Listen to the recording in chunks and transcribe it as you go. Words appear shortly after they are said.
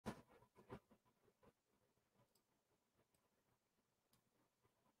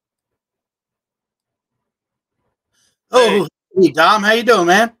Hey, Oh, hey Dom, how you doing,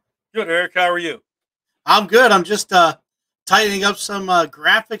 man? good, Eric. How are you? I'm good. I'm just tightening up some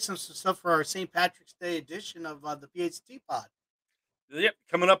graphics and some stuff for our St. Patrick's Day edition of the PAECT Pod. Yep,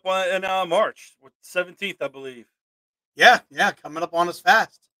 coming up in March, 17th, I believe. Yeah, coming up on us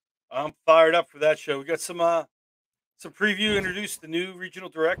fast. I'm fired up for that show. We got some preview, introduce the new regional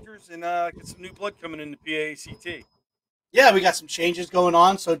directors, and get some new blood coming into PACT. Yeah, we got some changes going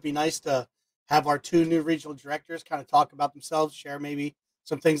on, so it'd be nice to have our two new regional directors kind of talk about themselves, share maybe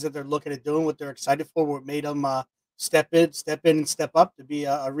some things that they're looking at doing, what they're excited for, what made them step in, and step up to be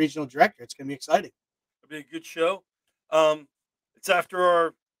a regional director. It's gonna be exciting. It'll be a good show. Um, it's after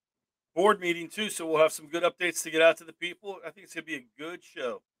our board meeting too, so we'll have some good updates to get out to the people. I think it's gonna be a good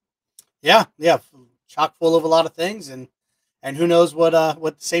show. Yeah, chock full of a lot of things, and who knows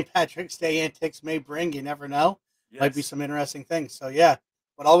what St. Patrick's Day antics may bring. You never know. Might be Yes, some interesting things. So yeah,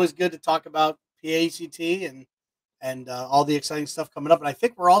 but always good to talk about PACT and all the exciting stuff coming up. And I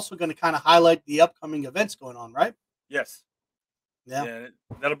think we're also going to kind of highlight the upcoming events going on, right? yes, Yeah, yeah.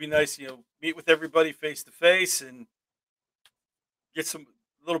 That'll be nice. Meet with everybody face to face and get some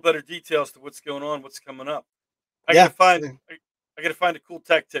little better details to what's going on, what's coming up. I gotta yeah. find I gotta find a cool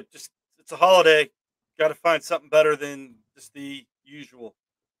tech tip. Just it's a holiday. Gotta find something better than just the usual.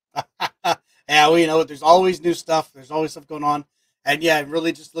 Yeah, well, there's always new stuff. There's always stuff going on. And yeah,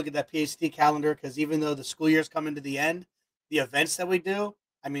 really just look at that PhD calendar because even though the school year's coming to the end, the events that we do,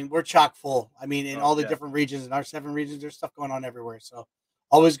 I mean, we're chock full. I mean, in Oh all the yeah. different regions, in our 7 regions, there's stuff going on everywhere. So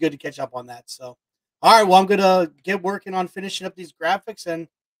always good to catch up on that. So, all right, well, I'm going to get working on finishing up these graphics. And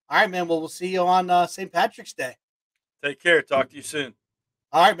all right, man, well, we'll see you on St. Patrick's Day. Take care. Talk to you soon.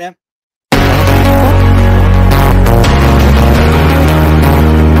 All right, man.